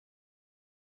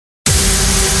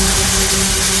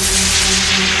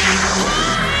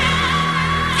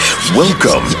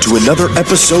Welcome to another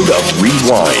episode of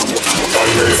Rewind.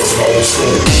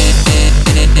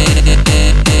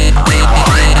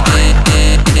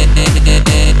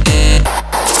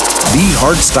 The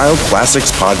Hardstyle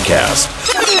Classics Podcast.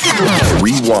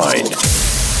 Rewind.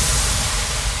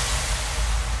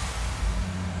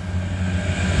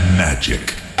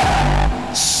 Magic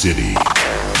City.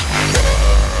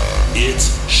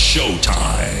 It's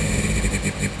showtime.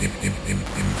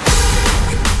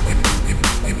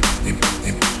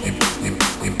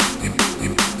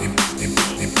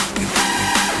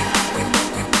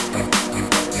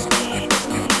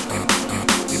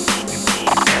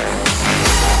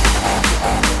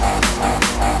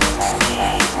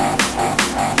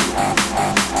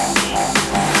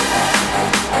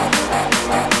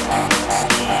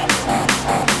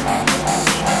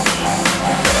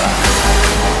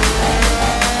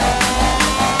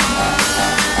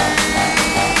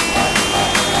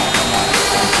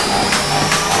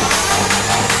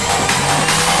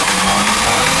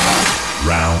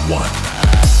 Round one.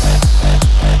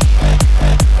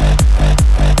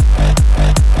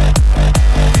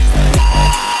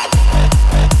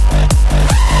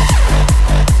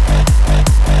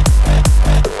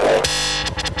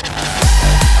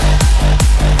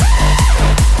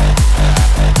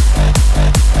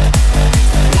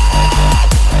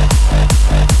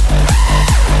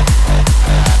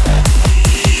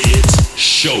 It's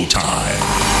showtime.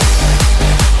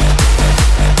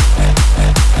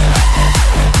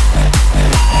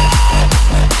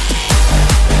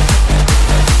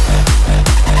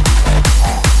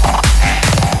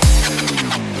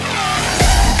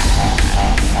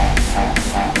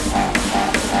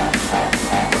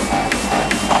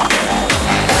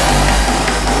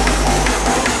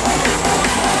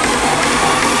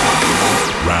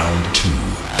 Round two.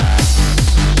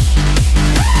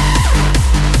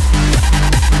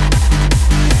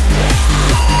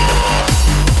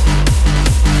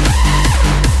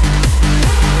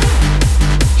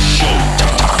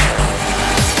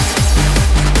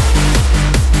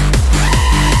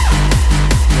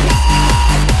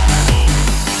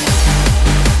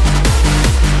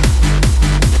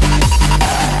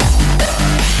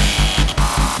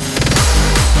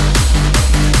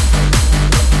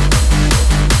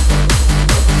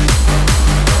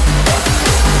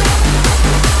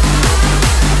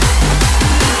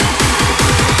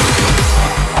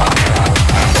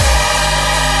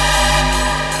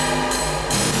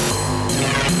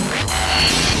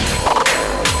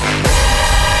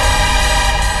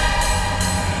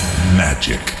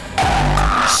 Magic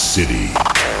City.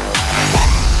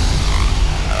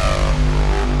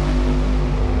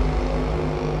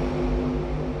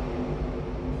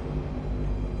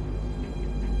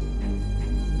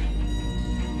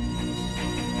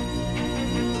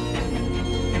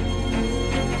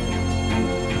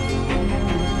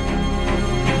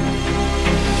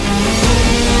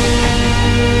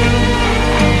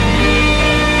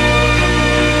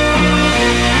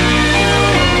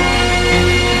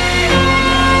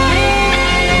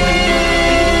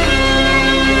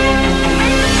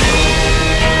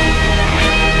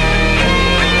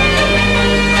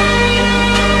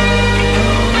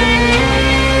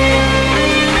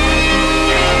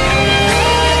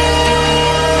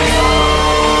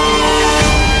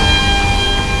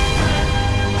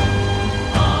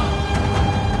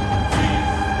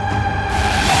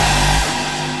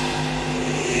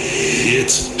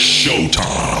 It's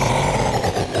showtime.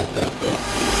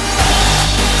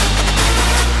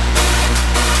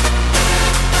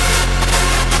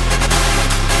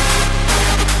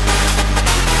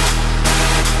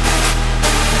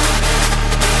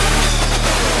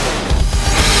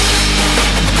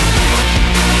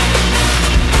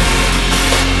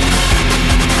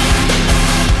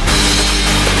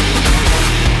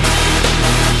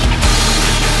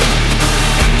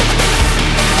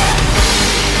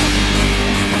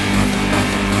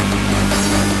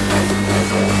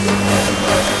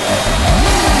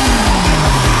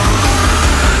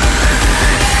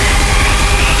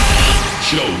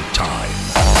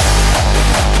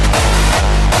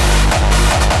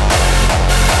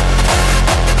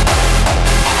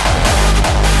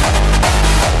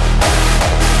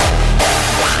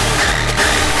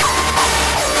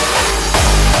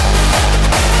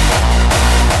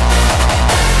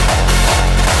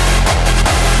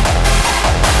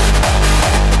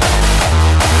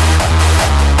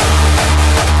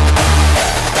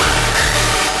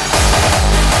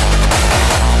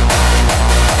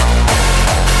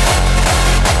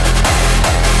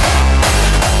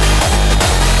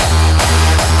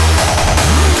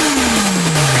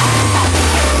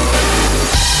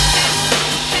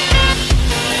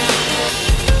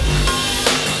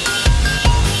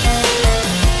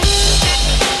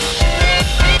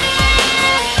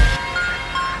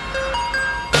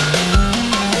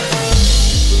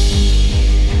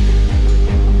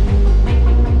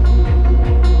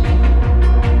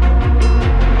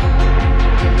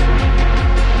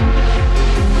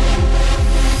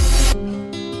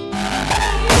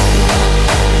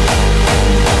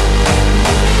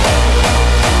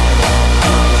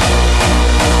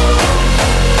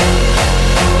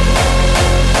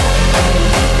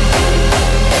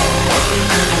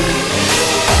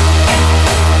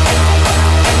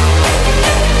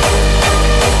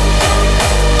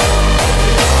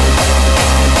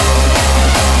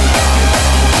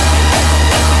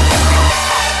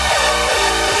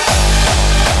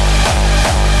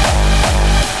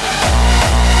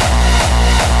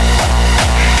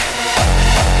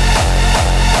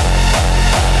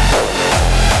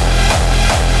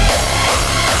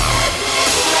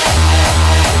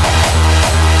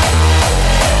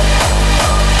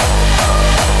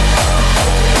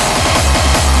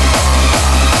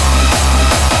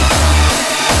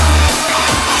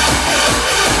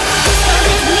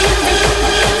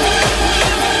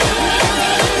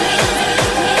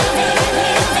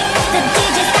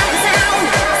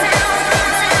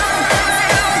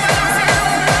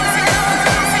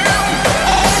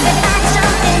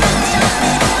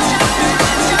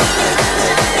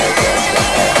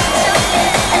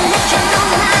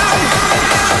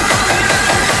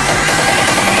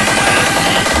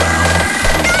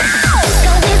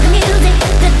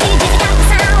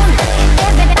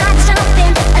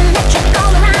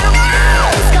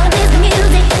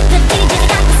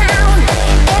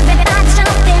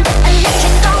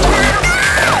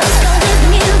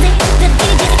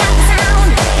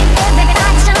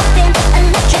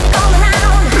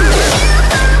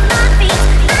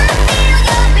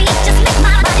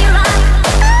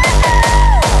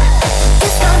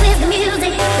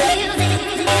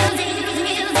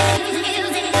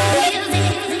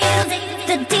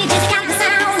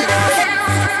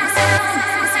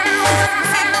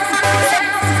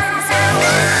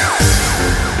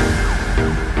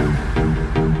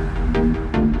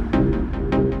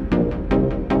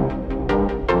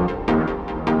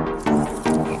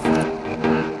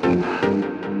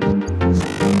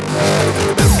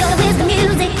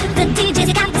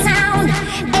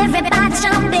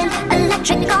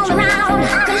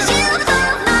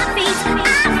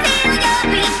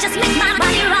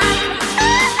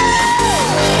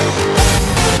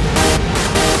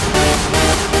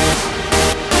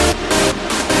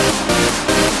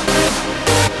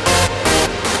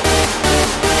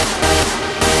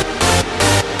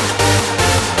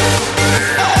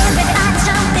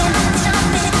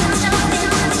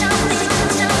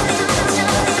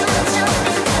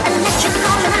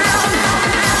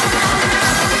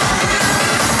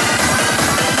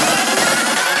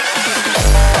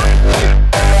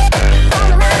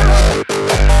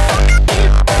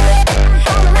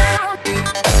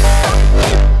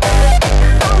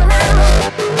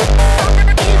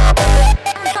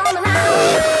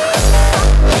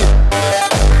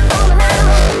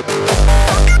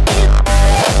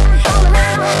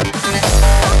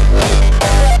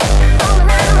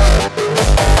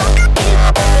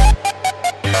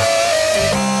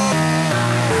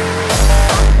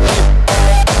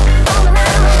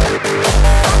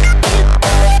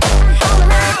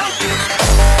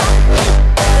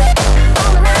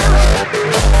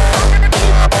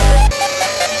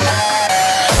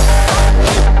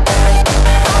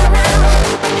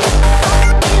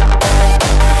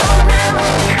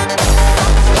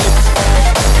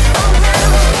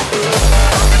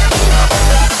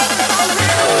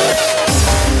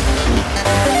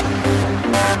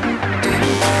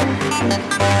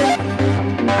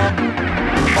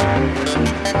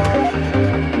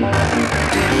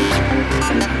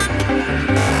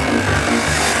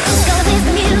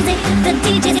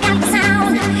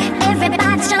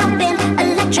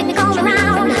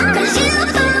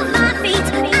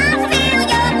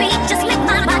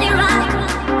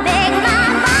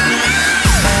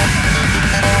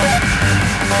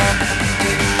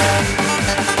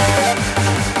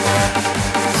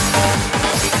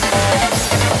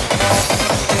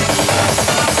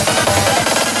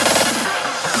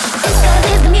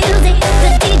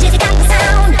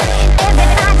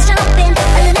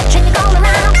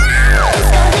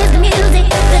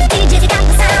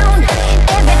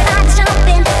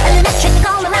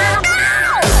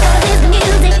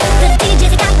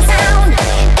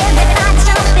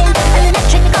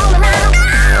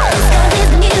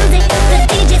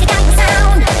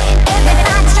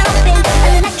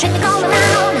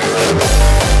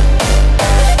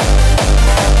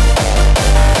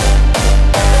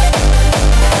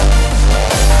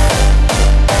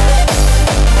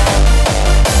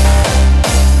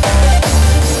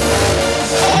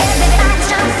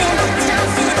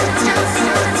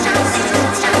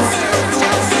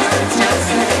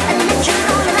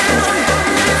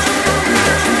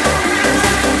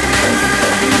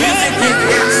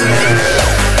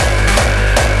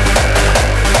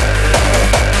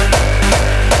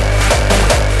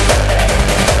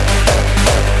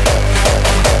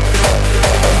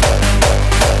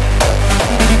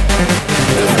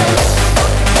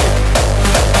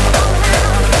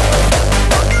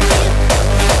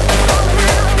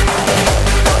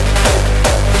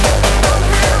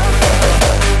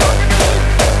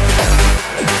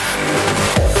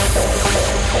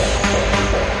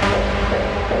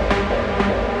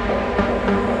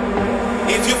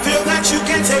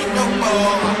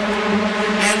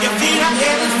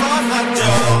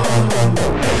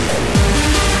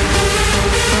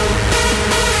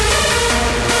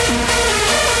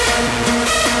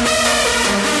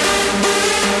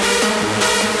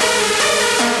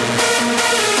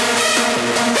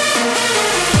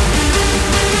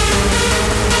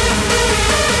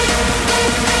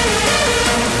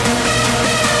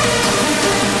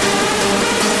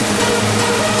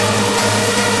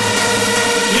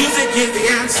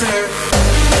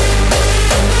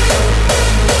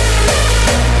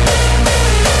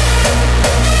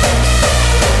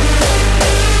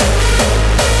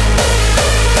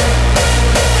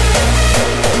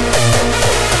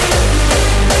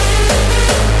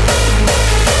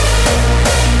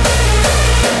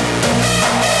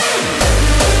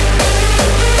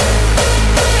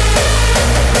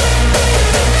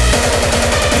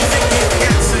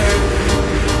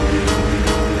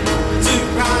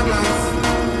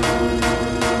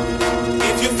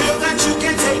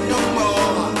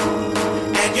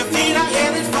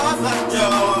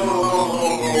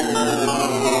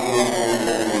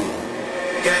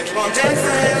 Keep on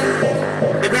dancing,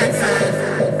 keep dancing,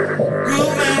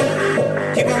 grooving,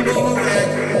 keep on moving,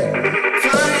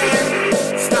 flying,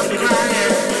 stop the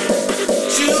crying,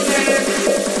 choosing,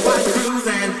 while you're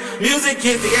cruising. Music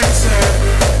is the answer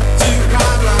to your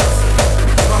problems.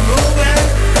 Keep on moving,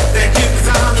 then keep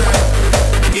resolving.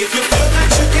 If you feel that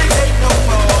you can't take no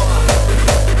more,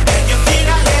 and your feet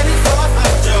are headed for the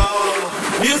door,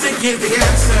 music is the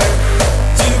answer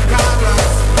to your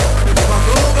problems. Keep on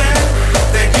moving,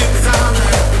 then keep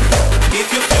resolving. If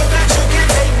you feel that you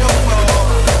can't take no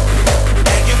more,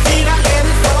 and your feet are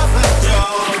headed for the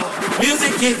door,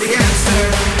 music is the answer,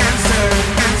 answer,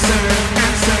 answer,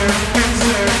 answer,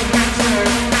 answer, answer,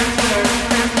 answer,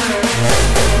 answer.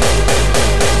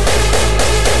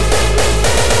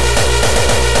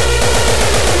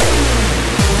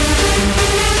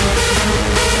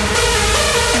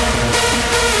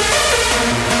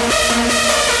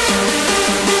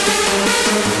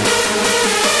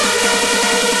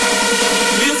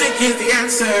 Is the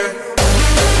answer.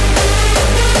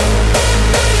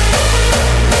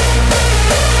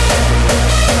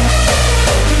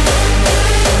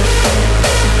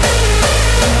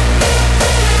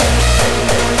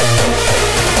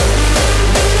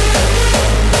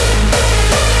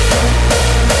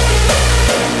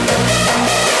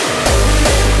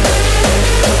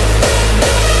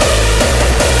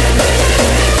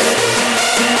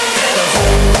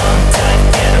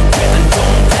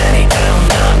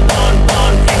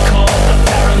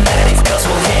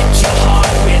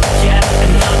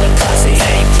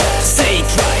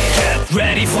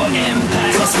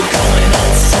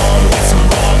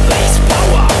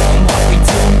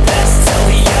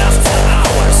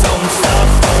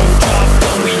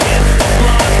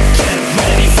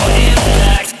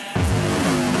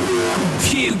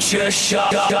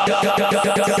 Shock.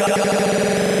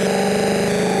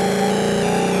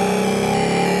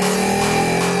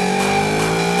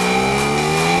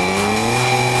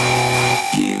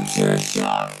 Future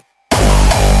shock.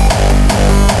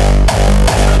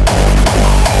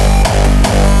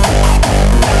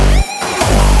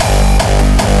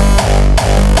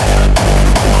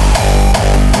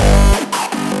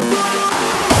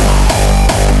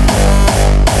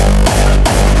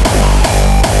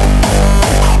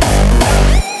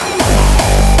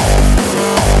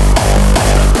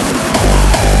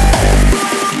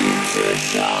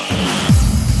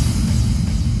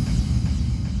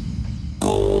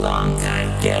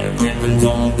 Get a grip and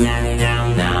don't let it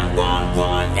down.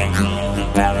 911 and call the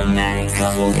paramedics,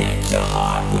 'cause we'll hit your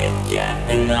heart with yet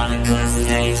another classic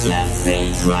stage. Left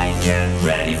stage right, get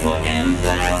ready for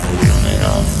impact. We're coming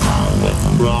on strong with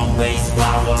some broad bass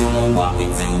power, doing what we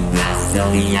do best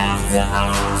till the after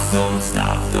hours. Don't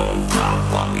stop, don't drop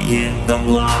when we hit the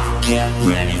block. Get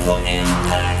ready for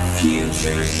impact.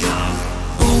 Future shock.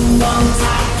 Hold on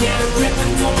tight, get a grip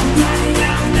and don't let it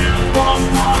down.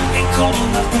 911 and call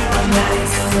the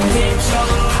paramedics, 'cause we'll hit your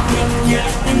heart with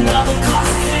yet another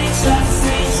classic stage. Left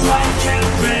stage right, get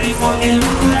ready for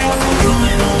impact. We're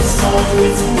coming on strong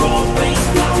with some broad bass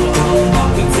power, doing what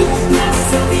we do best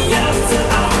till the after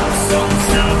hours. Don't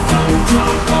stop, don't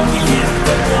drop when we hit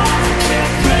the block. Get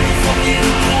ready for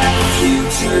impact.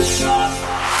 Future shock.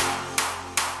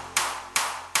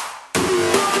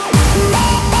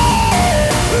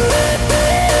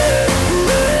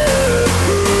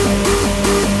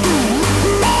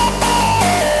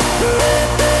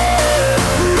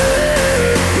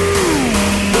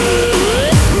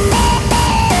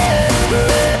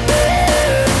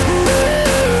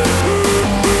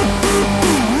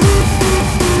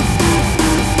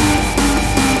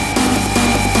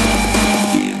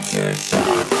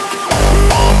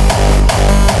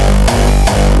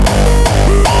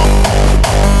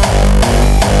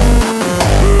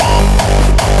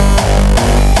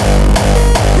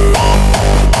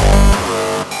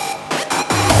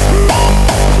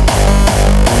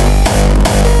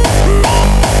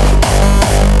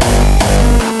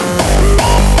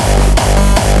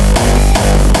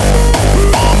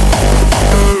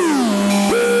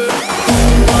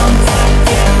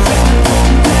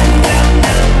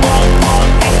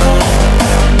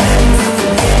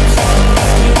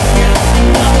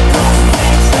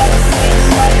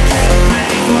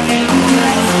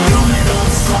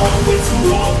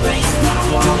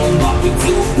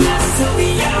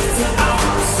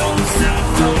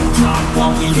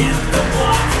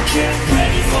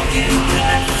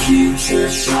 Future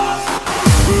shock.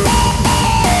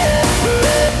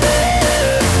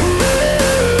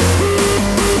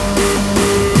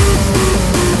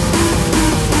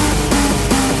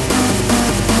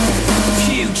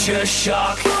 Future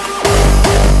shock.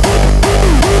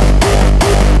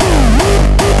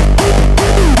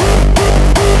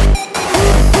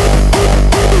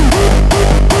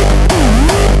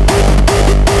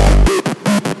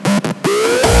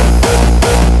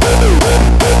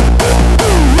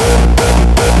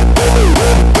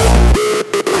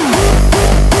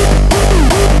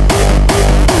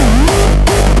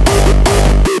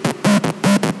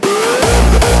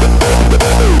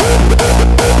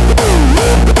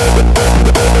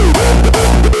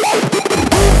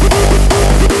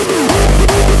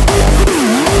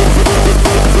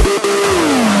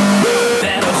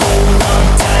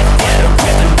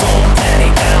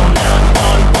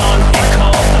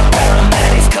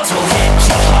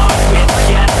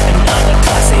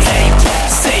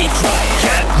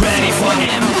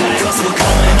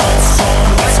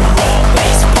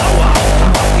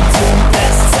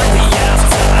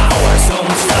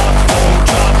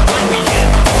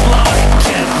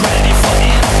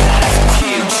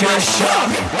 culture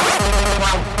shock.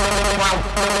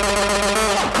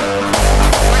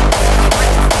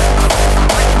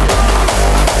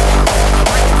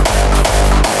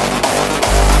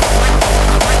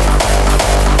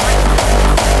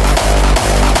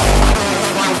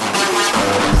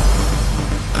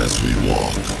 As we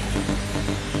walk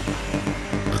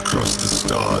across the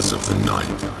stars of the night,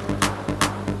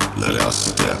 let our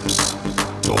steps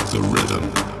talk the rhythm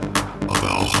of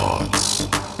our hearts.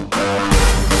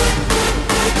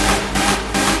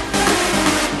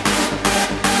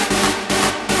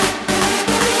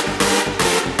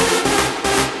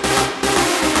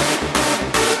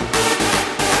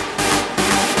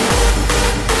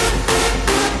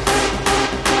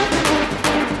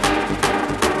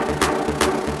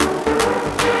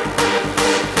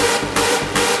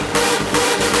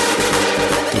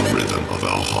 The rhythm of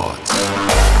our hearts.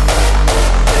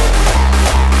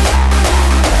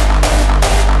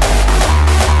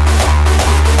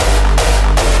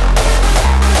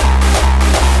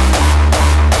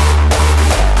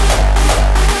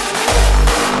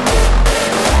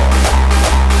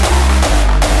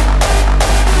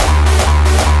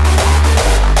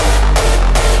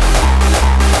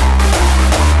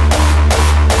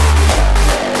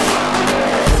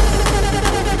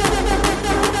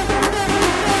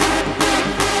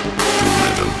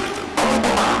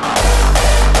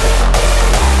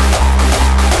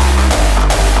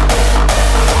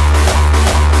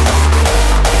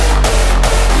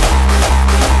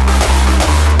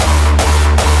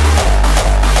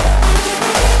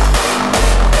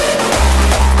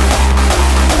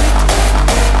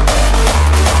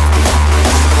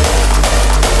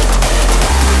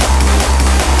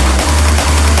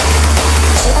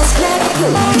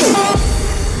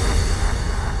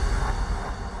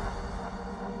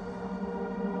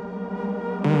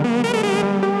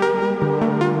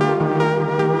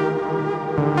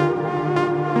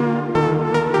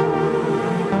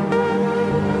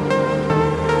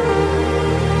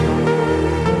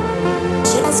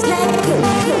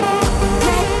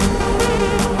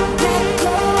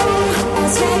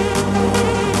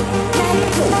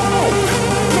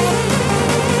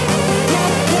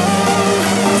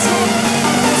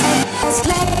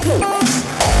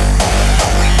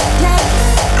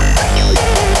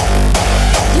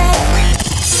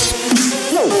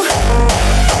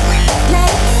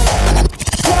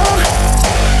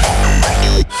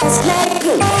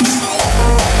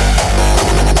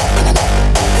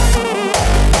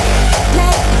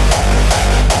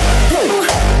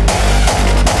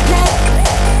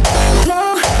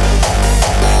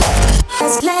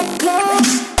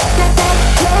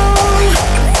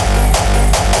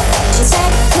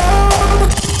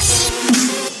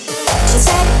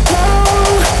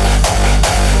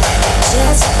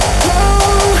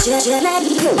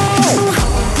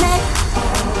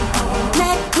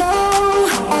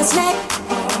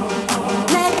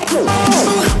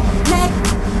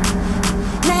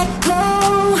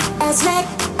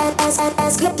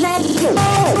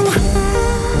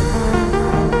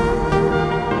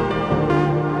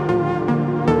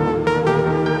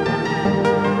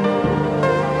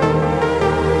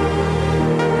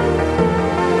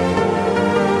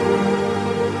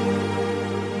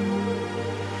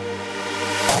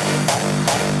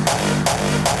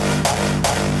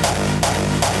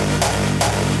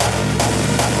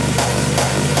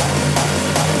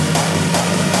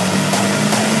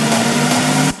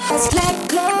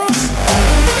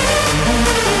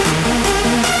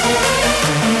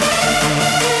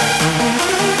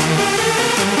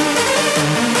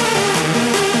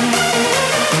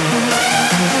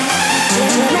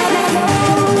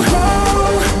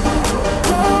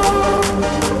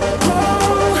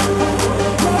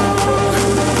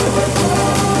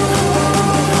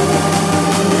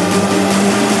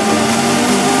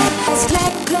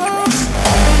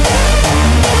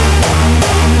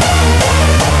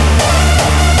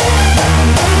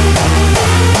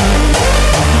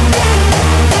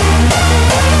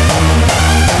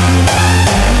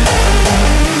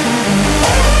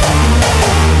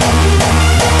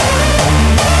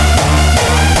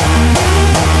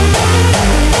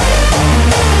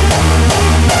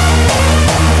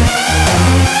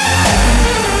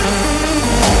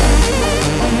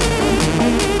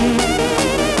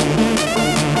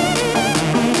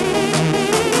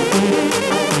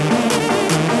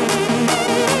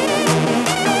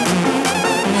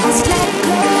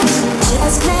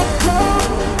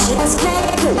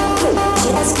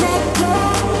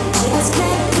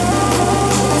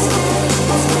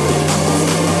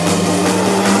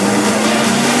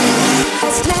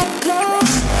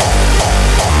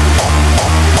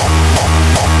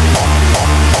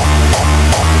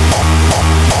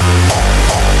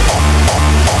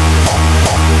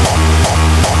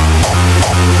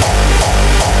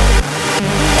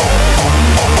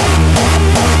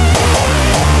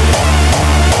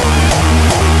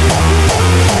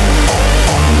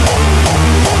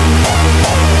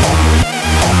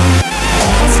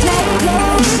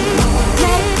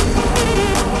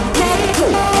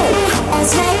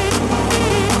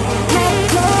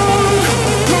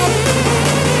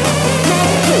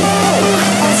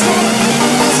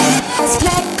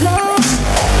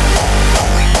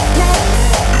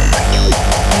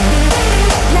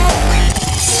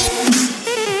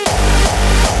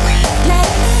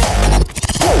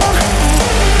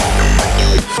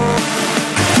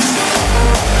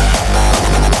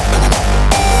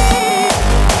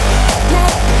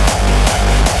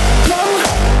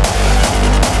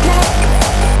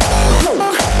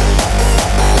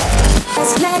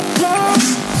 I'm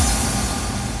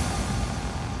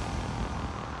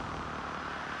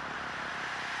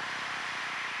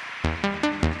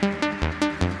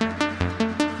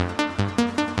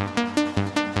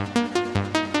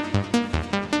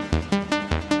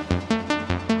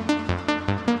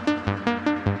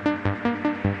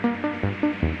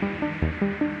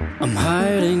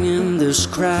hiding in this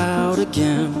crowd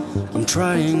again. I'm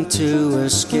trying to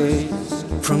escape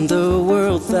from the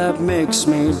world that makes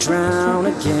me drown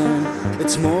again.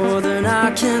 It's more than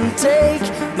I can take.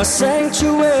 My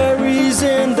sanctuary's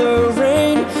in the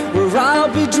rain, where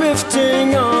I'll be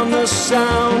drifting on the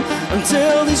sound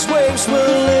until these waves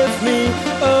will lift me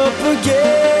up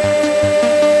again.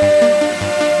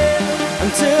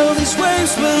 Until these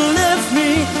waves will lift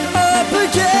me up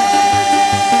again.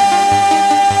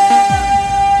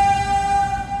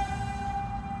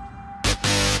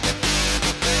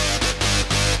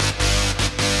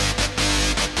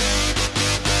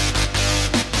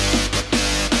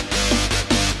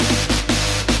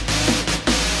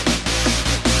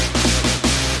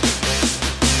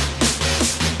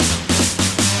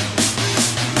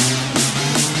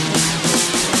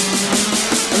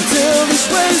 Until these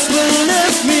waves will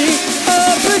lift me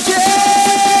up again.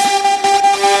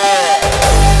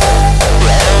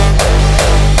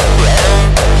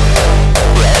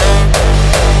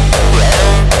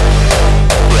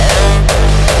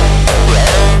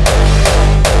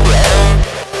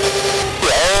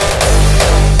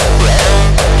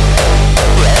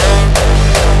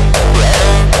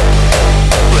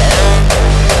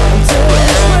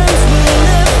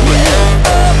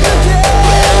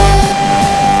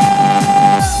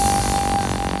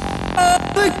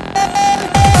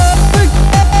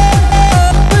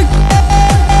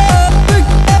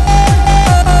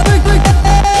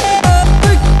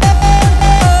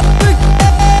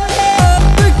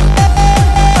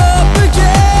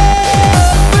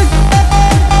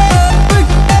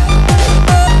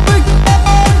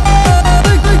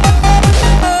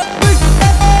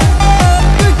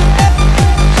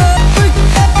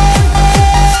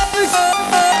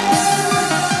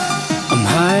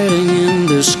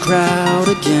 This crowd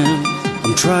again.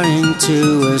 I'm trying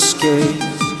to escape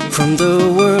from the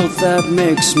world that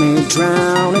makes me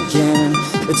drown again.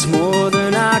 It's more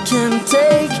than I can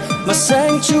take. My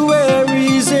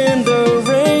sanctuary's in the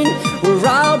rain, where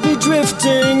I'll be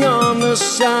drifting on the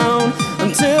sound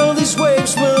until these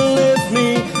waves will lift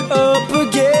me up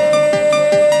again.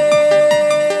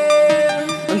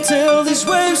 Until these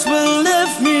waves will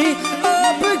lift me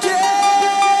up again.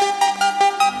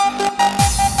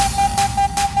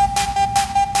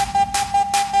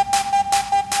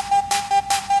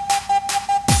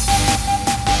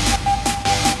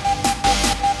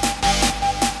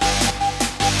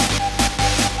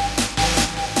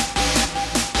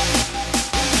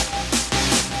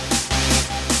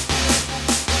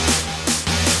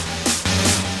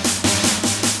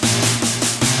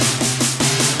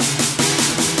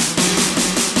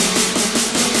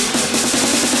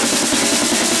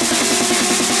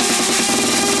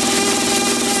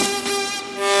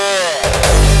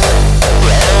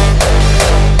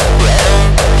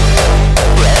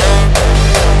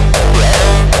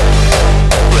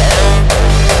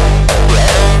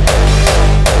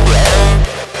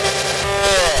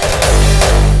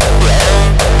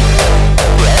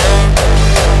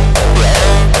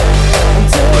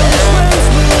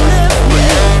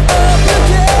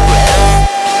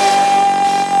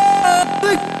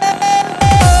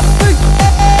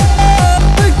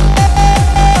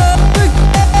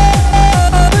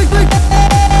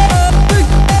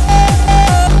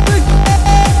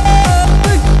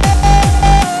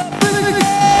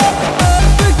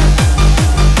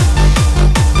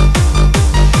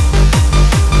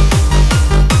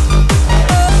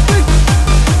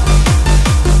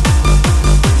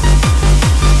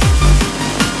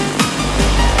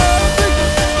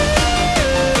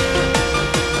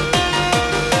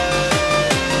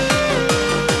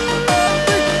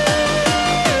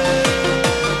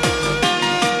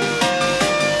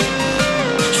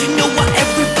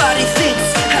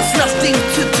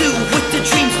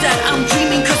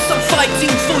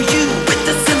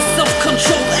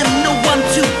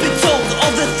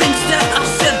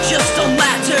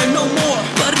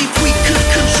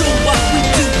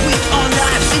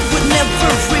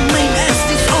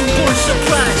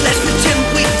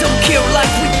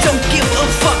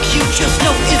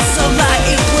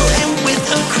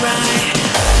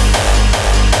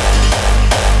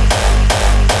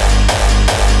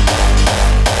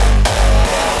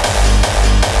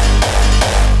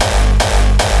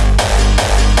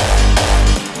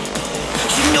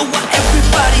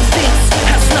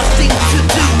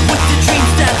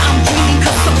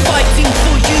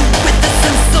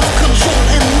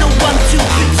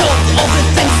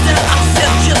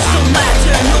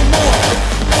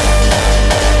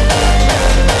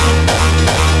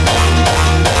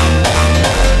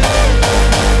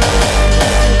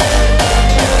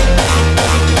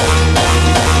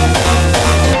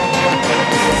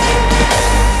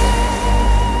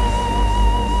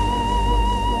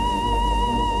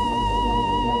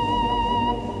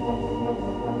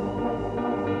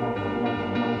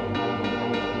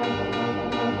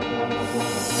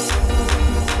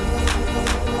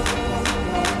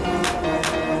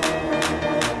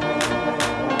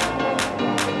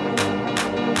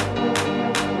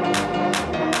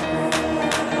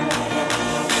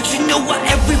 know what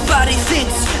everybody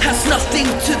thinks has nothing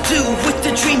to do with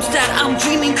the dreams that I'm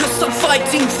dreaming, cause I'm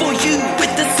fighting for you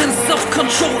with the sense of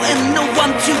control and no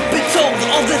one to be told.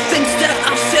 All the things that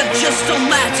I've said just don't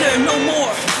matter no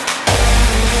more.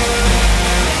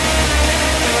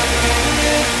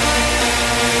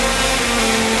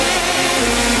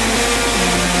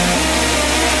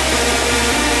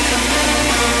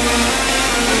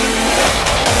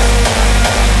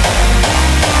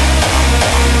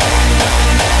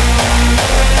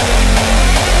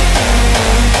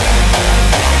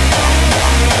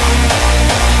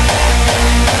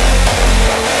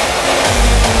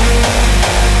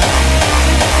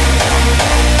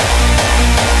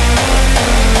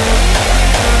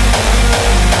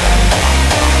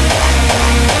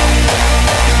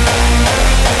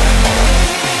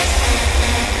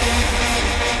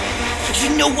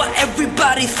 You know what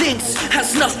everybody thinks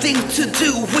has nothing to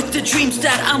do with the dreams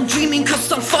that I'm dreaming,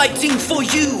 cause I'm fighting for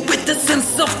you with the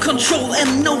sense of control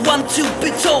and no one to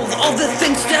be told. All the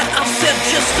things that I've said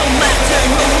just don't matter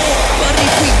no more. But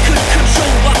if we could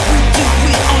control what we do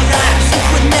with our lives, it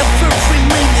would never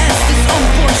remain as this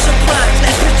unborn surprise.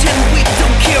 Let's pretend we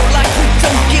don't care, like we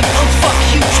don't give a fuck.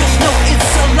 You just know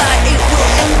it's a lie, it will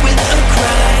end with a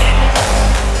cry.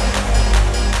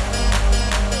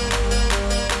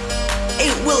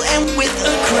 It will end with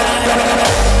a cry.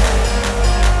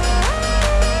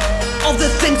 All the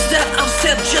things that I've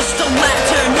said just don't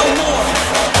matter no more.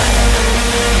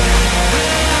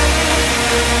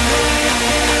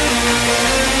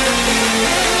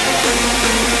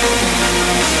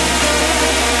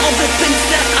 All the things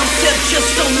that I've said just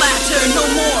don't matter no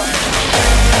more.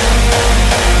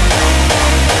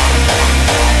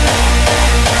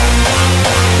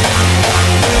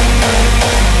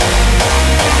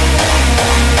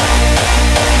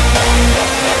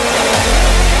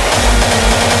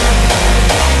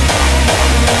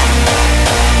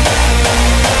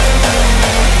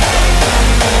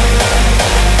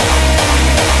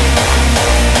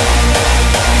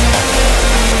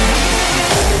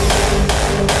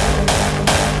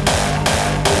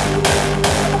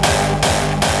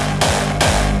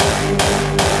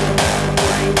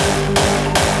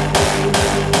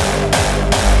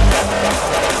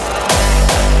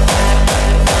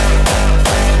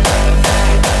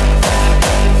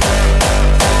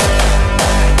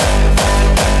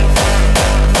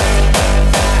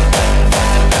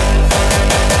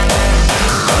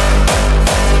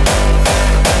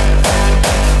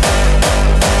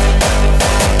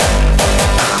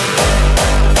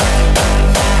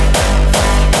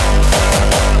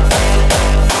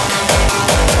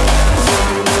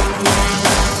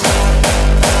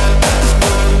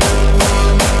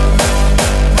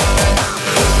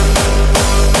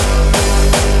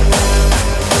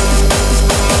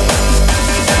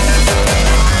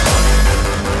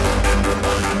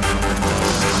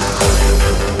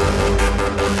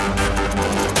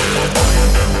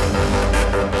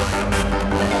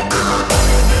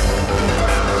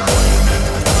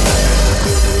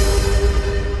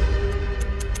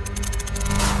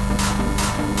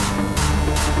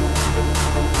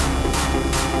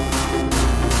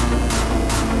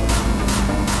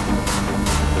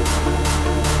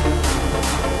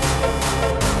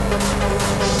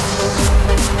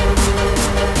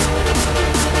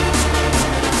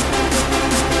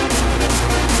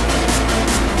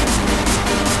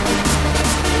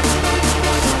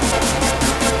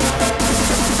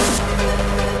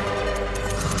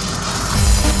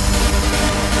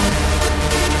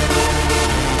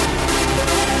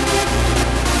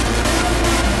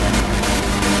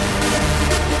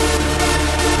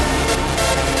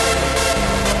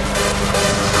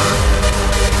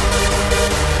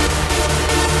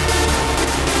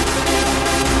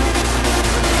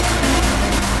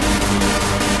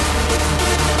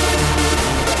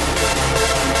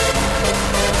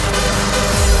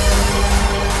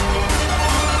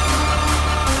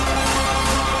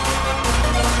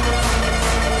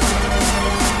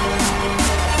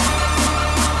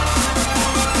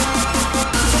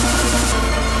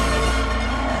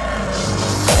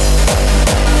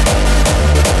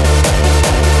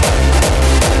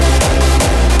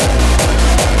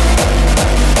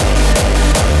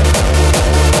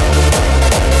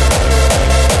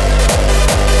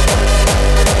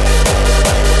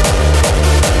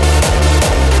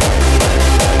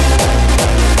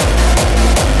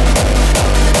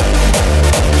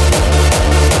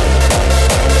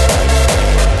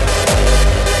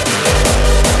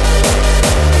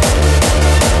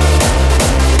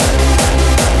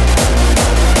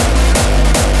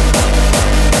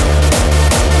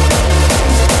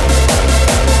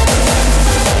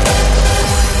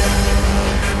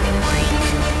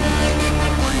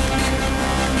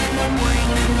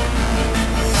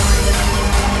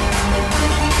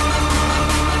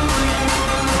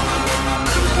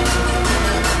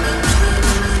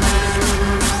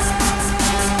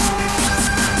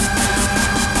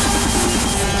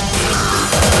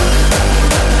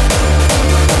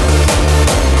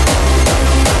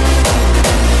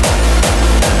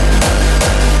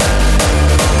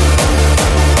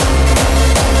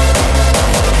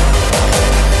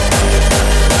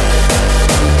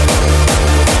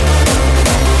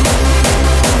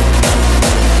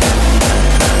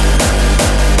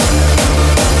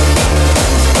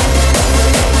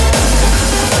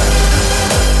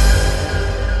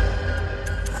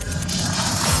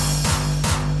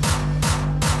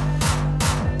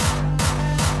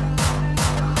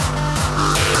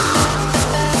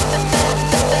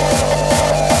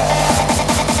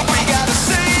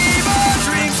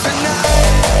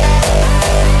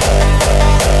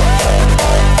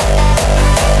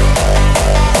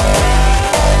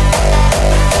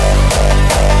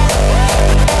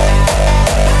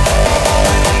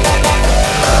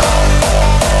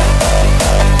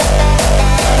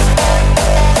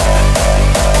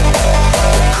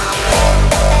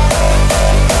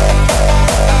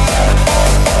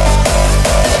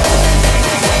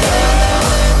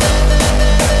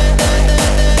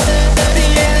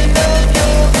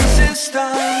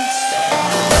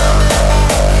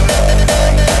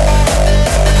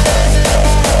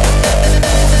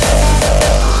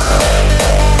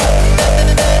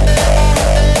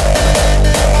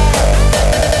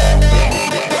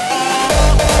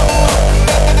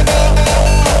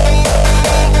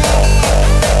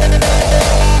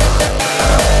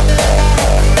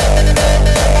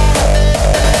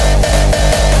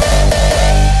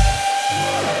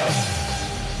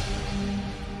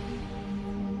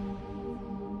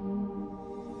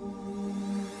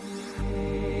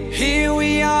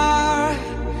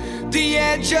 the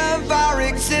edge of our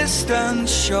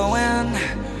existence, showing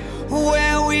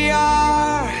where we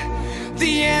are,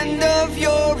 the end of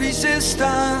your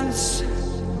resistance.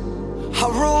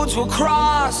 Our roads will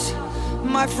cross,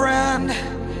 my friend,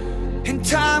 in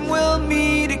time we'll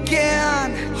meet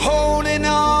again, holding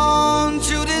on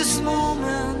to this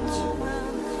moment.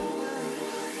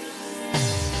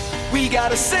 We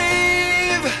gotta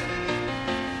save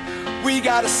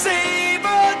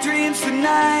our dreams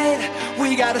tonight.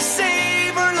 We gotta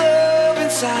save our love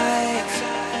inside.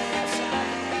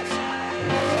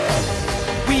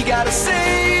 We gotta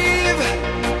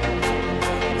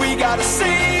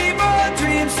save our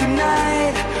dreams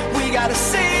tonight. We gotta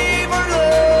save our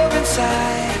love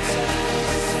inside.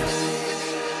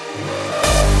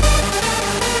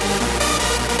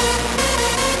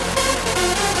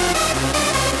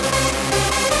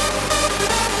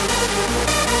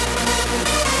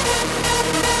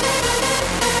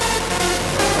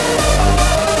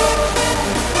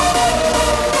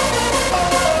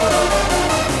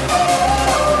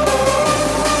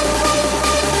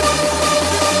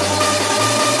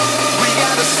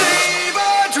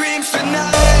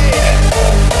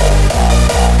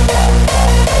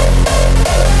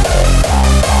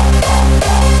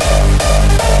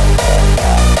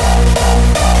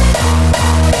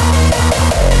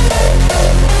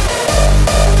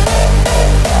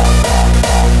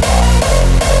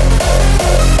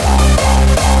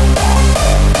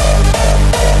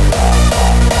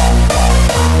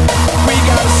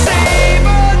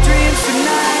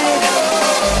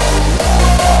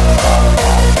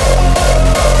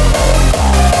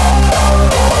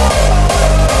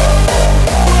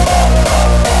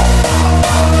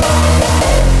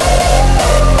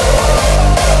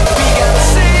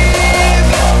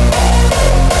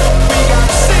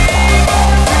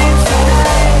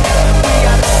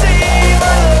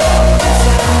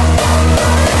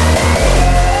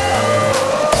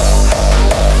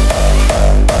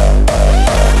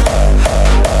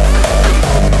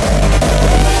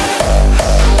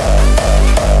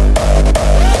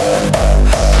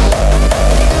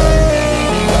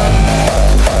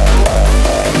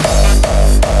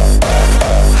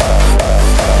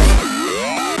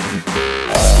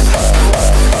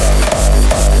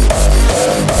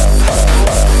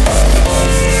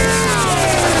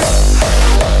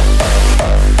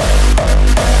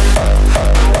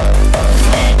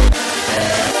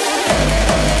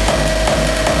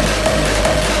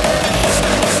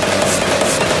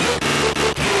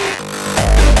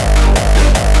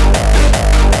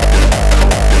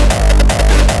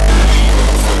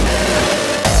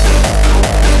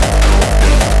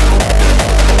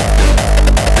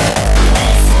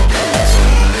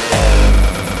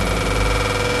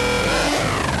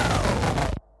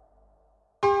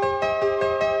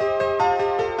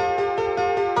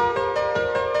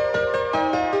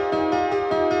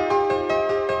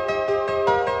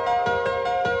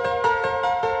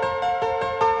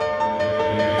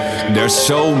 There's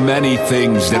so many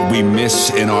things that we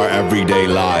miss in our everyday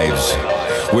lives.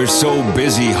 We're so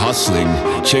busy hustling,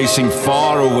 chasing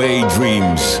faraway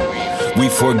dreams. We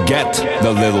forget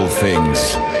the little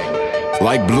things,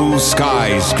 like blue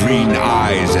skies, green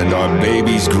eyes, and our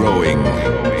babies growing,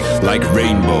 like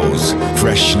rainbows,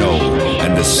 fresh snow,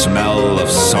 and the smell of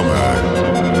summer.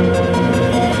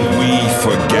 We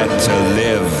forget to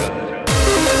live.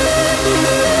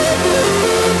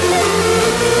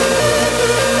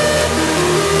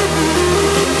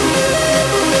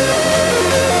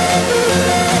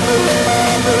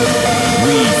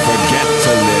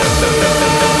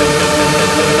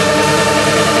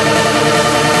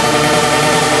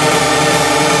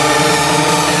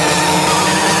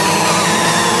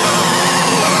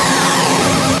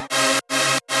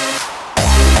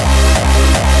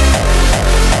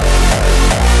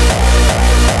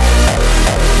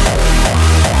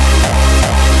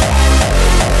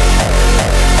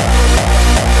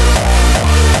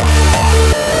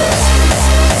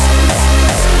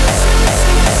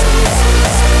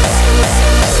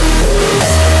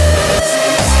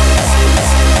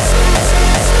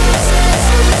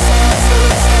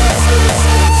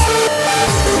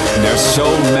 So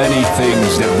many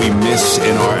things that we miss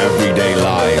in our everyday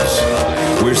lives.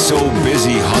 We're so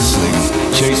busy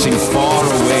hustling, chasing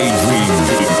faraway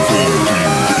dreams.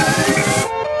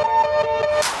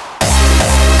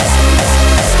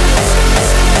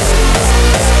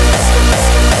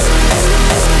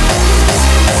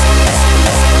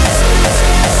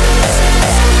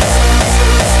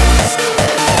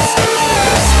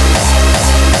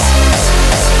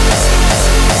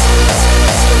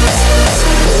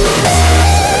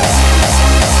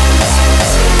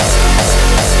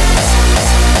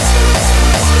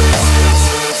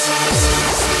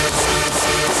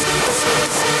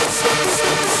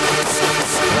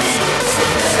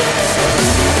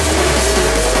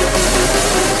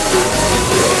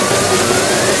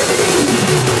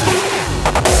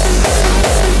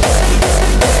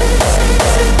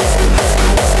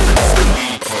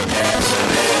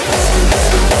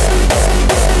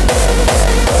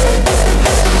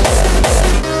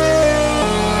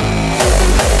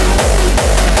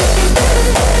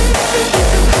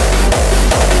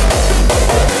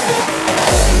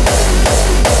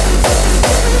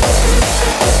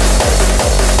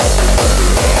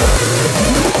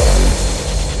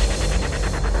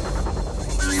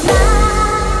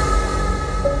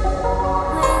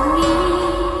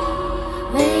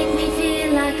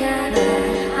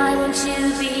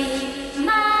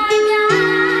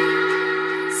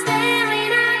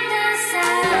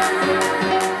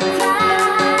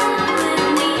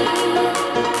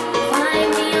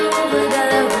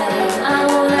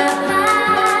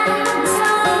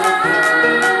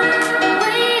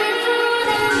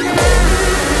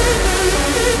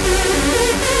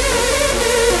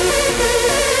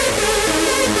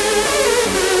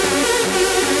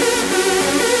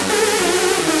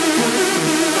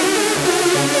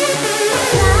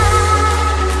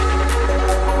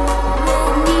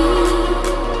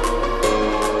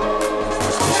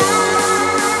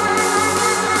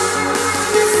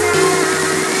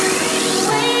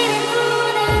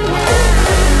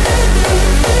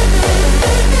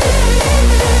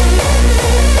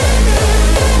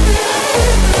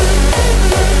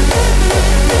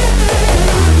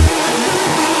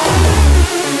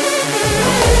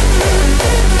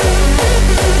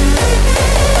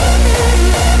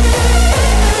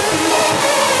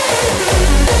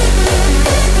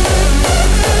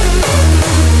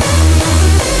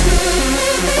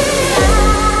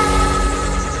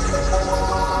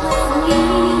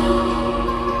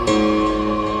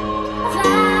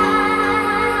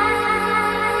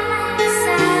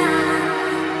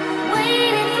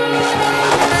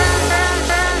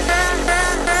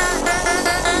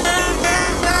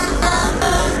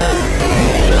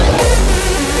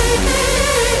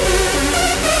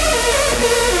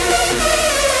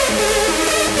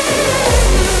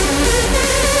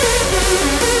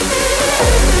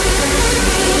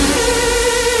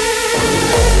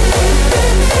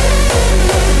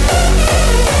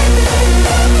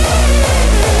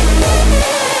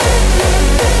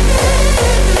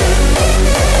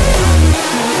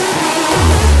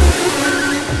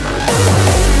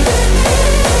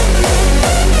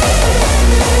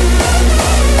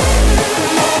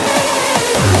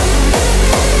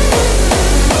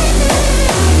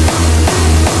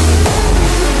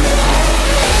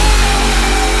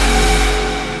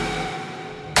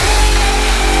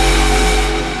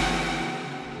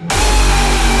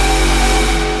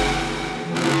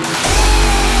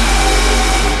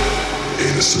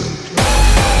 innocent.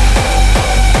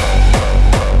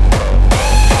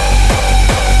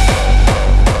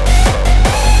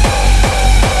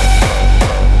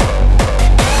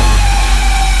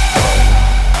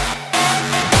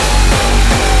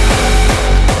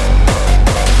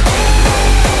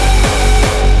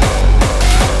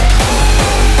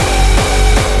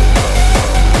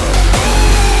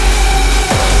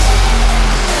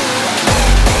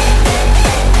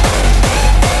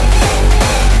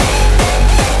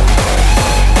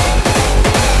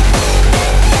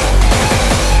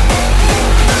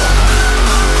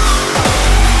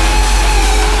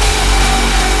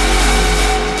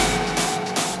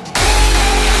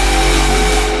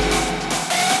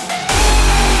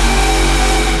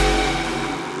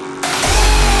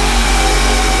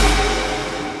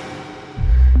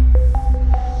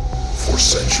 For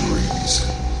centuries,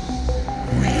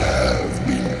 we have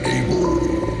been able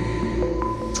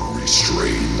to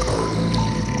restrain our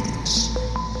needs.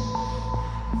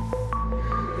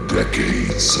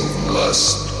 Decades of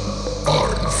lust are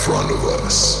in front of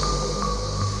us.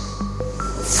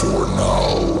 For now,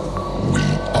 we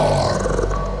are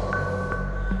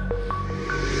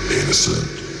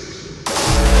innocent.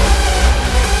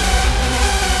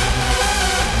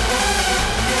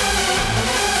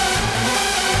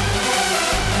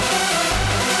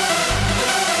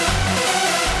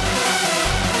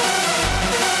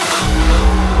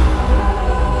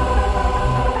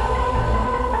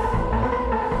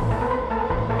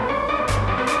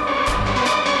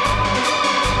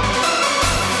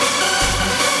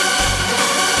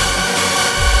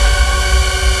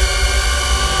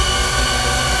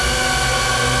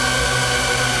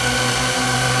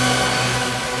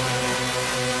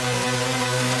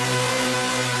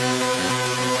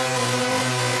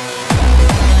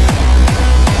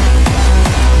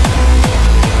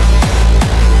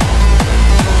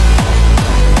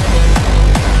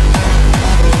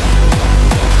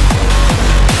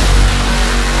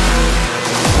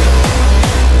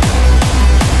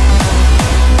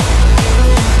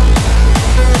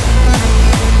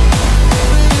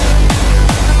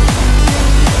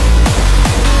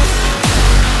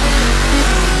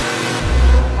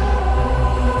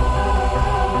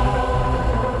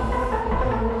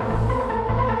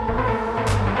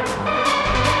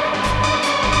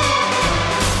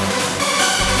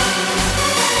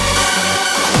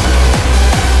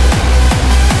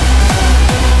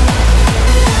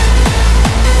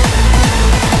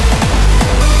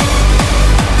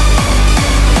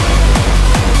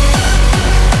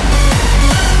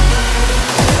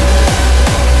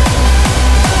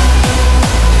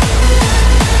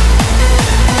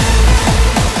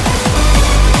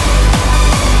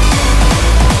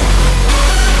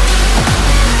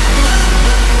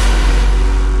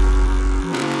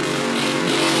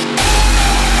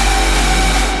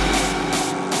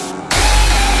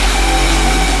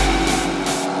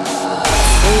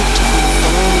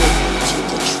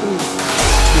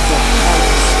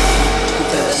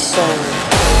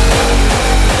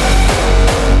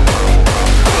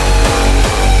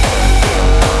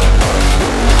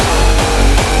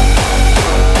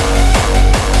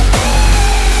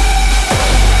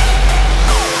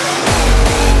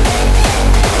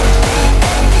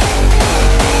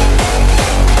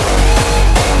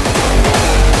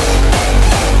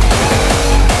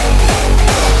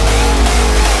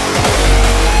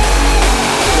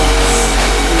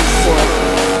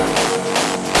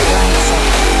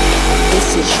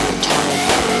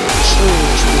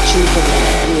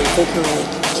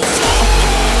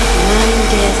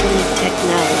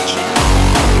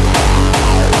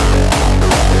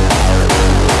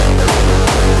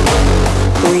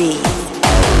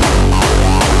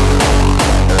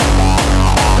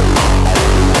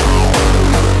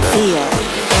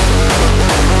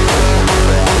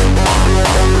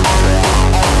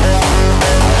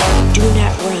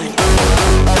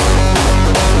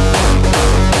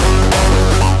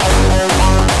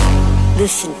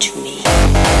 Listen to me.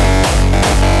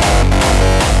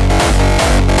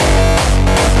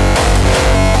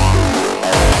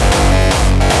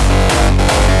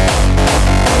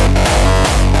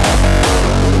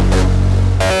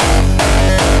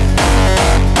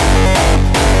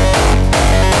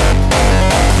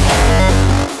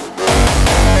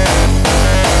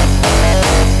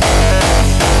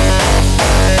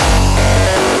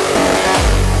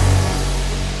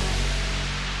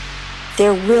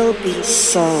 There will be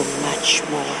so much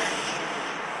more.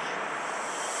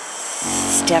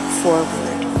 Step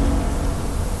forward.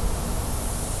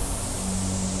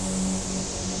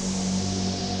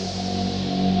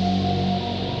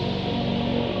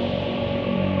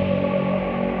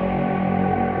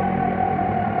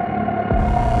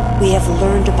 We have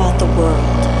learned about the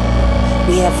world.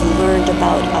 We have learned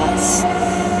about us.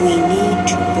 We need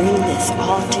to bring this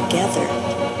all together,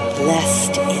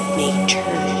 lest it may turn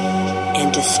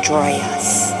and destroy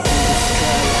us.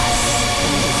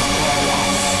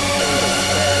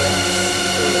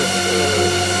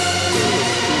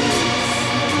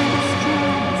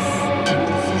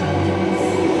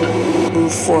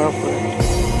 Move forward.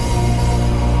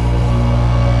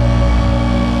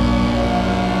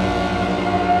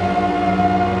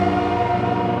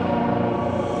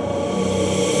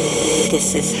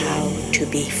 This is how to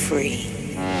be free.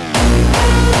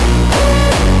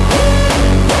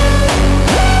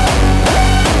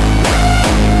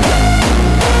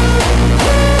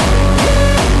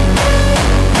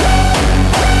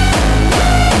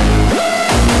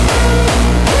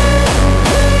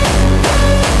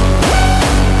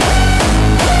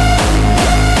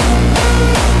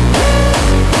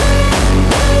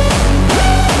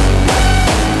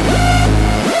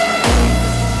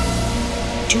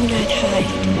 Do not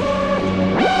hide.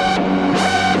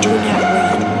 Do not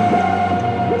run.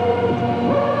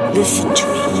 Listen to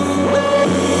me.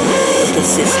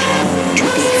 This is how to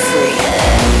be free.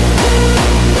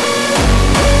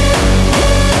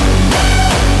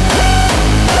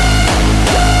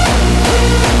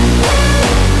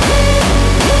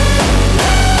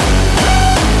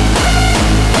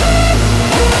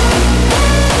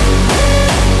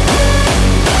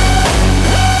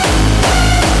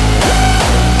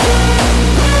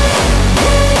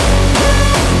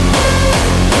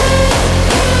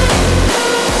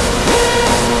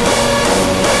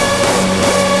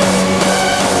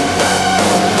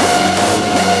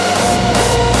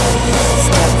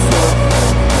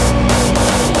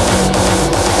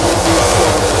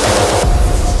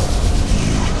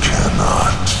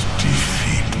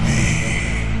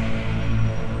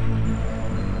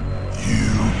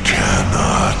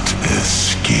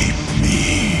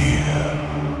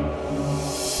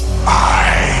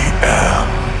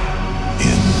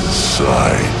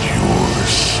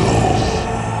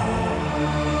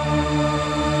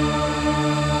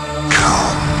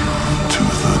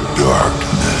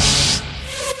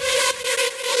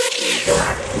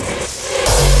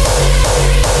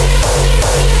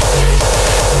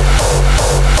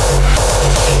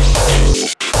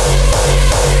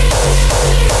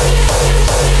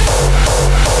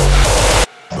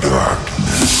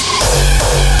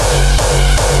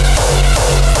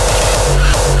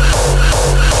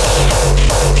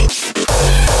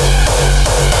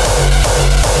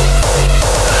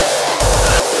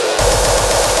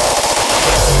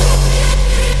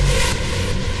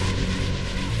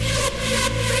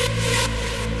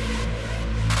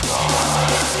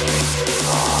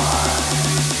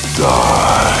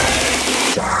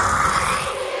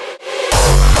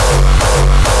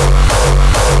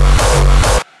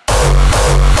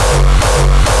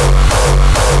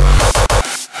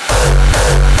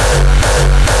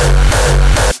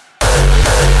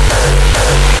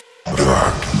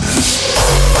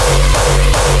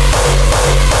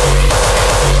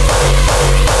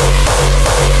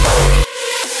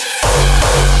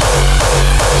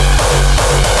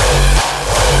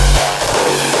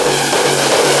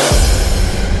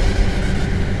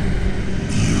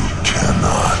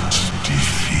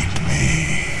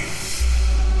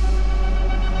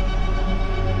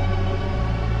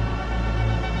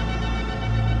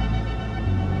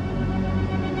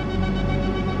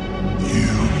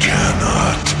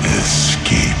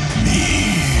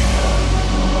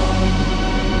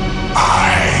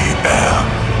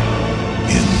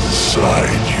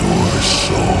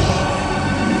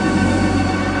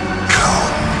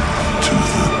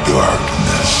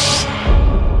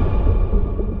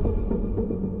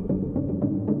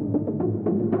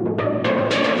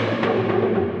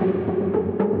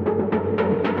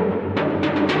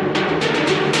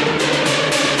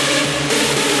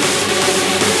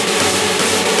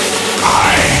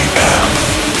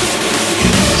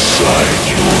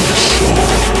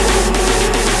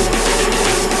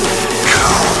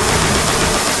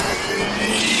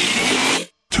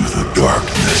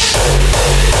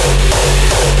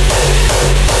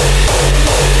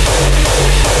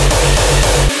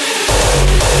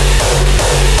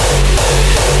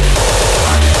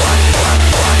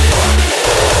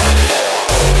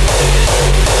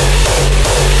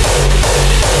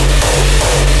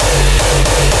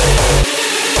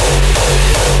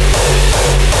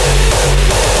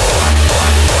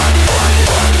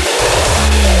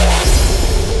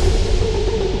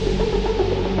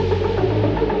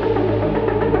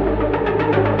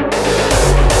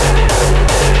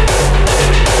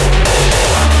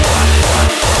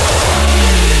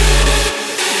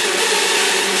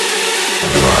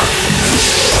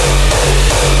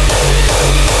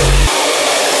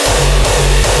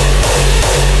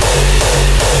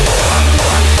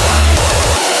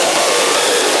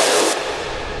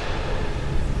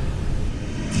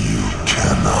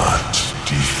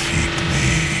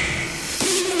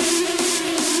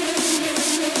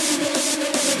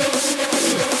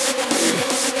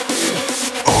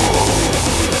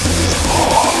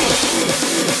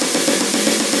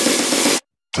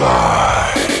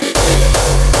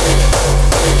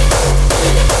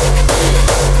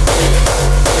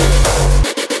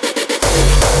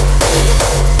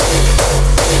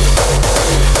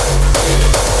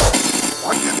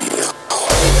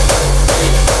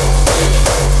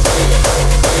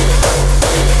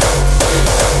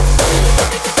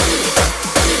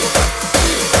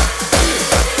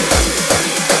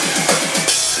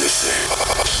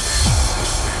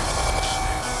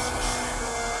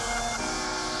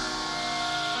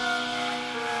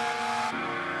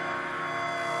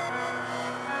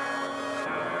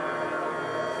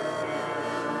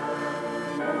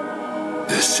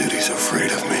 This city's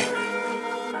afraid of me.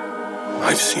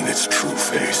 I've seen its true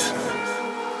face.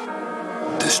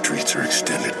 The streets are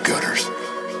extended gutters.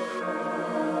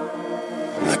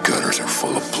 And the gutters are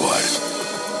full of blood.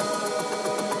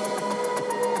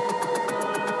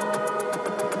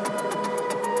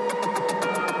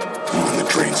 And when the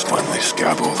drains finally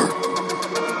scab over,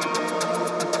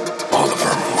 all the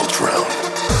vermin will drown.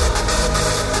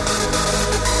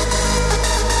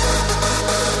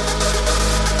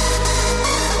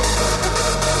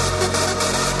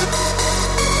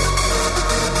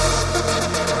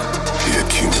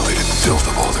 Filth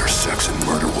of all their sex and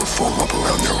murder will foam up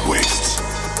around their waists.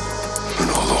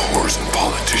 And all the whores and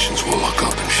politicians will look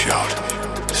up and shout,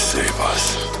 "Save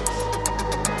us."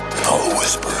 And I'll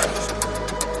whisper,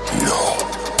 "No."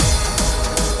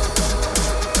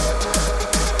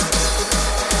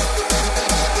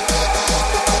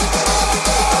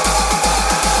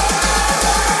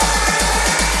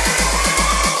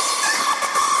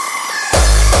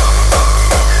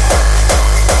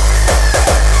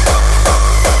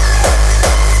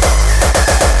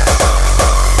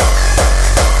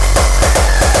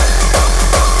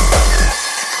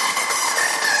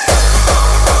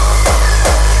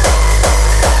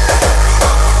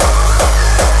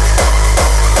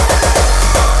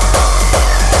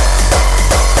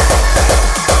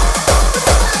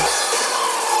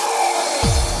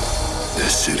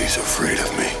 City's afraid of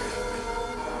me.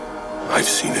 I've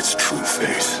seen its true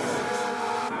face.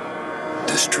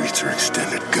 The streets are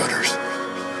extended gutters.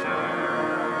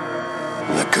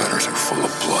 And the gutters are full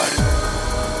of blood.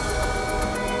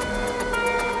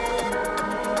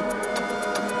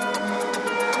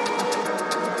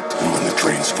 And when the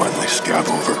drains finally scab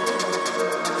over,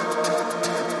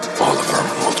 all the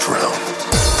vermin will drown.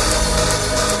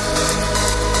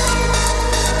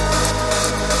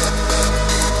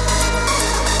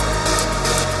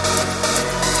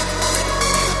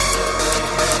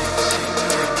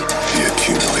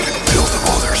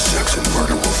 Sex and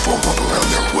murder will foam up around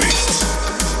their waists.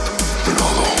 And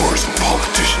all the whores and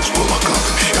politicians will look up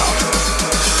and shout,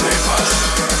 "Save us."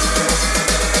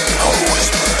 And I'll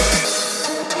whisper,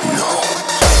 "No."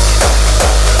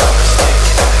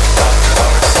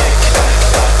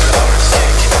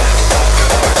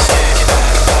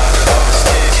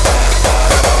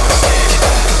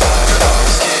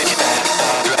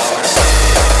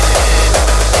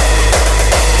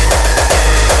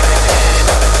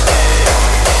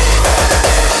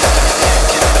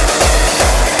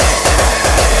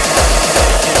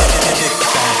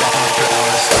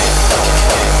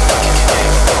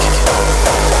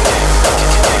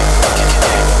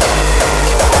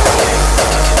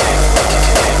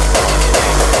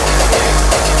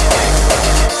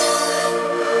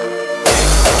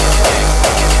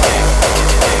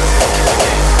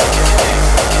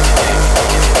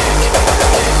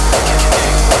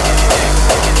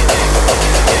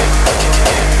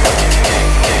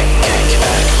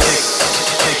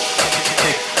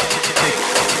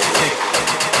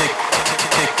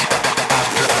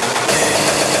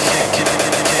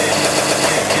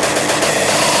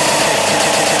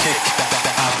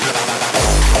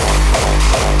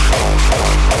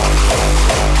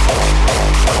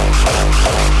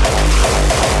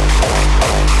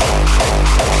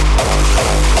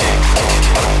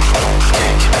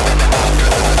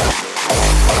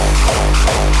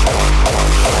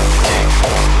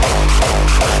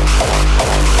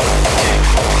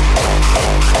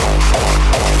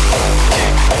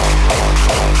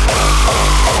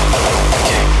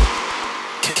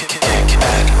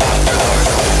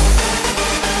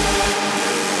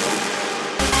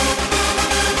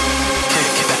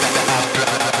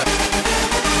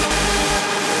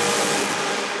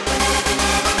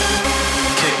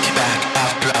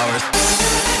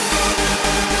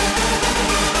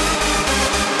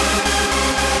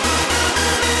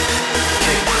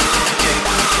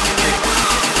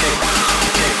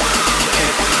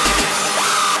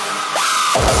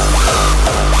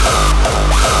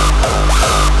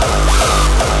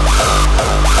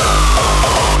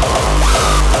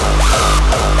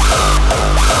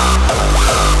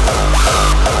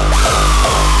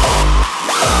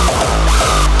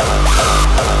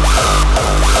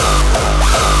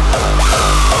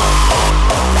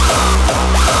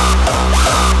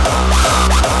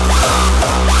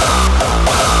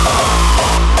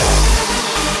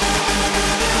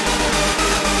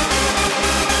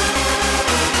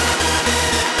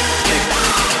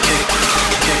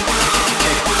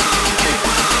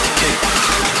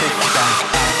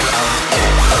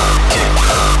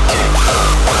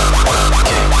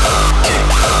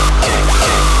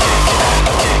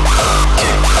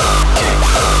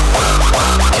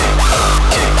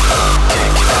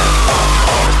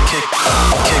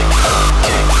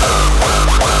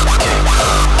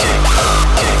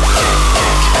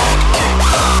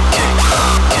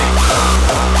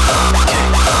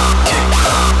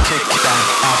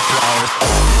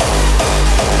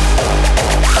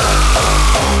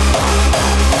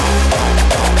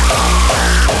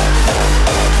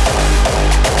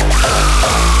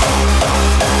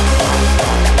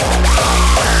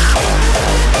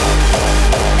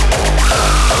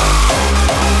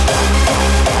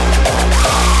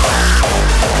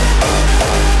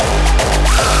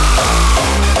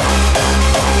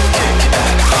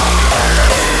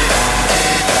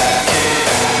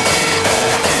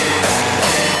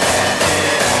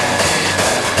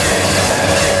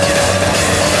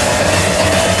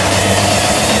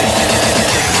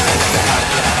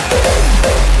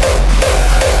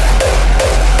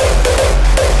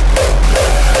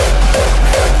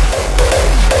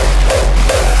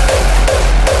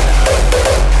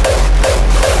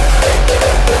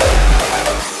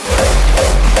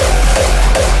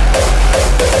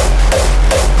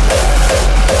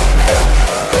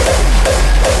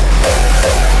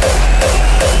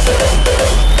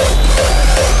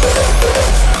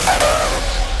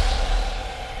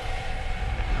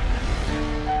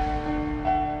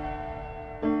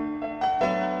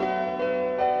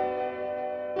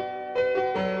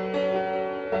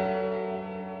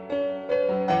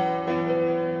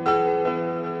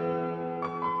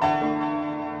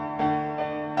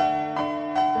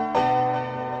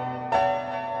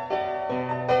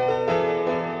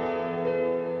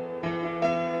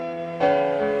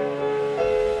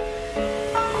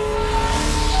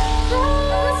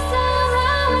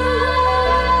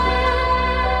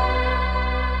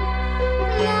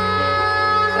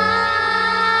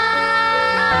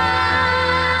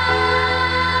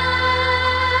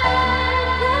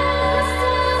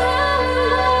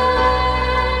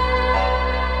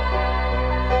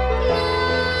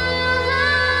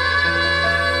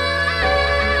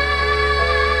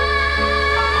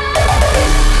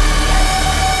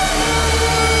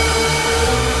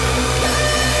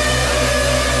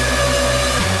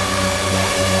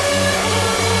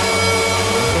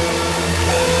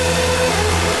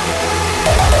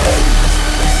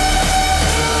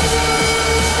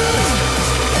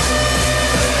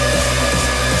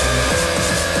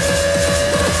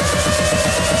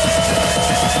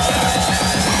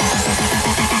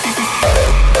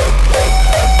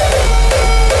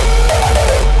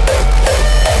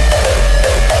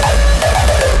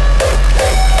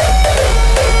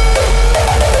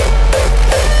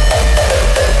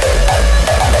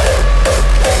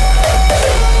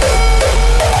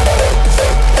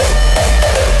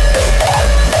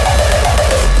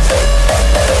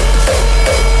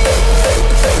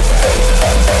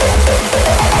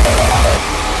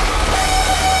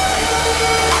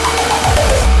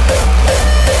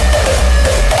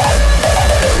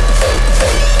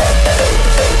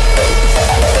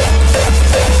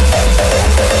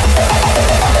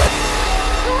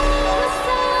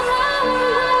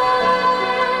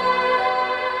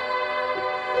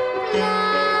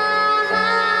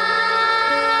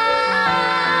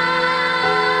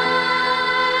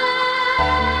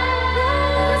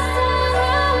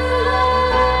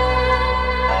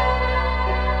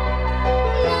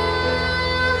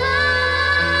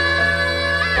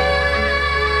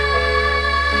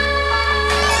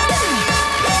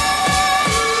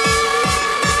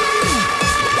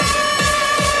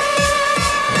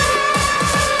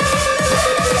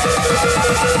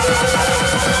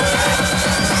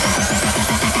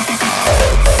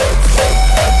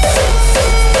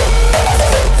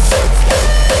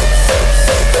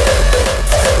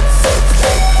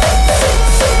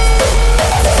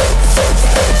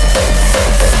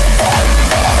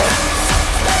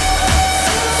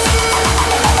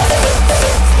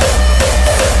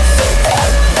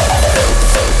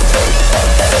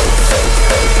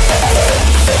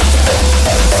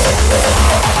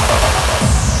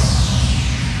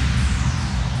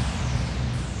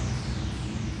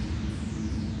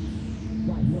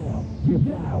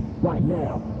 down, right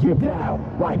now, get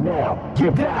down, right now,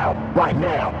 get down, right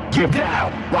now, get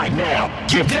down, right now,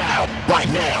 get down, right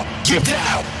now, get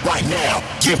down, right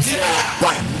now, get down,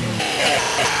 right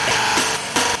now.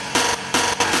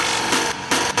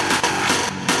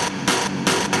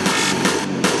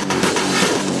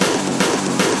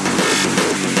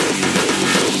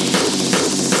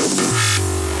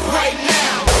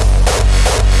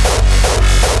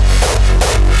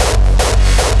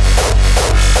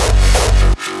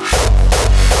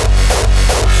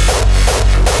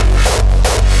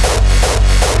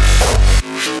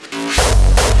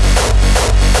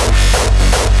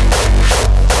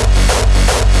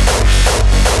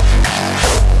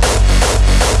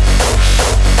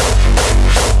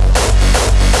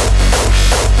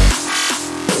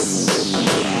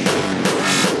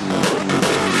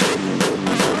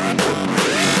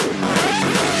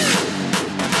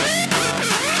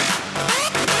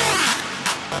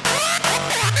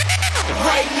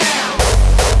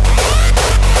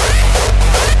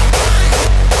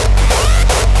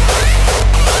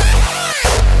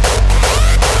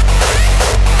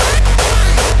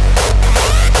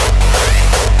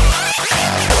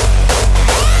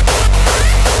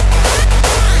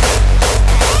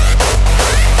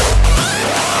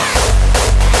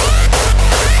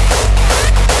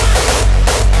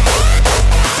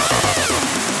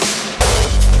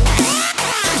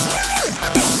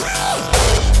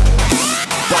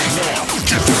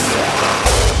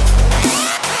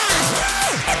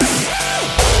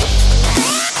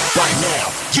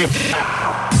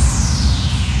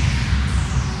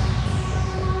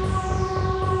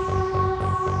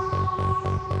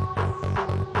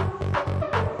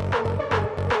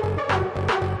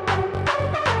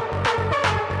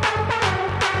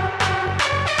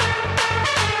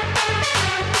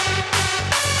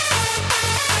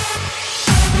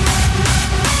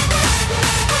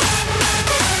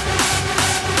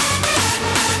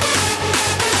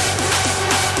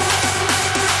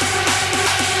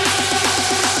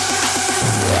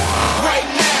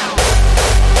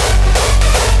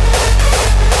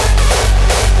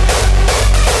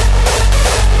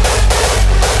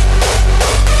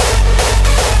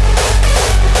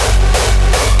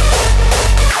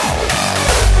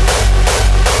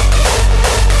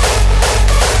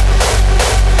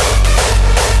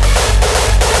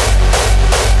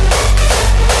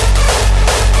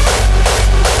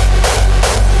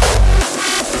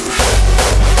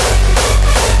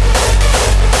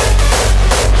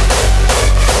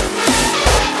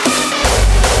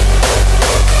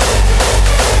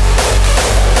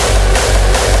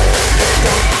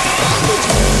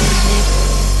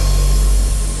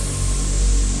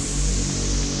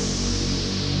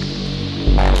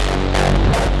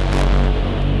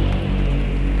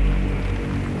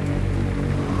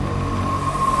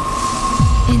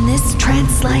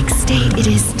 trance-like state, it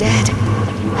is dead.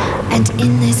 And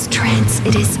in this trance,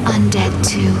 it is undead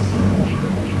too.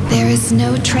 There is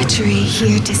no treachery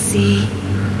here to see.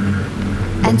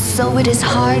 And so it is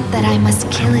hard that I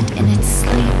must kill it in its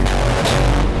sleep.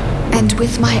 And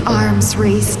with my arms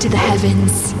raised to the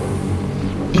heavens,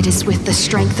 it is with the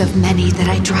strength of many that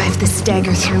I drive the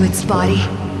dagger through its body.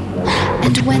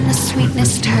 And when the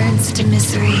sweetness turns to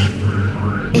misery,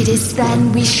 it is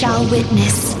then we shall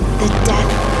witness the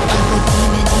death of a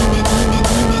demon.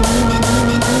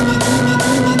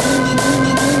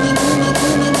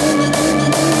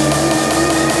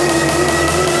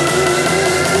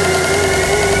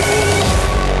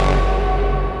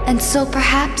 And so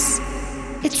perhaps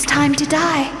it's time to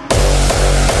die.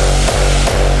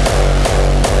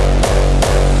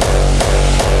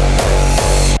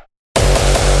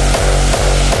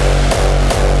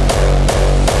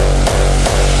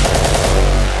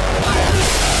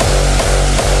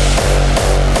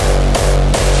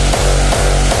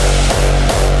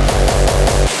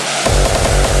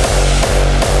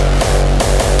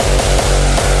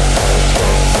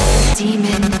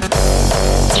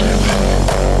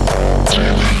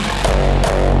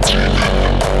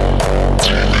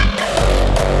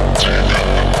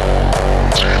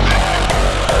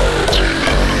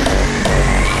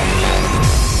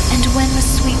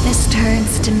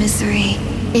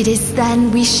 It is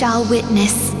then we shall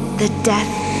witness the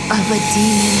death of a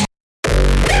demon.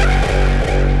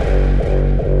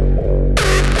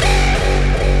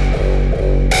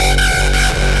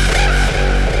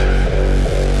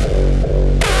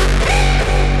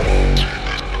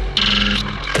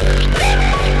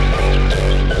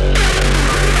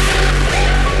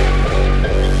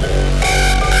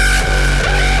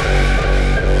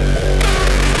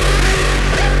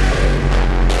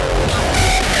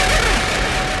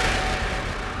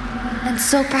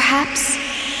 so perhaps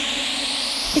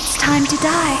it's time to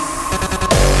die.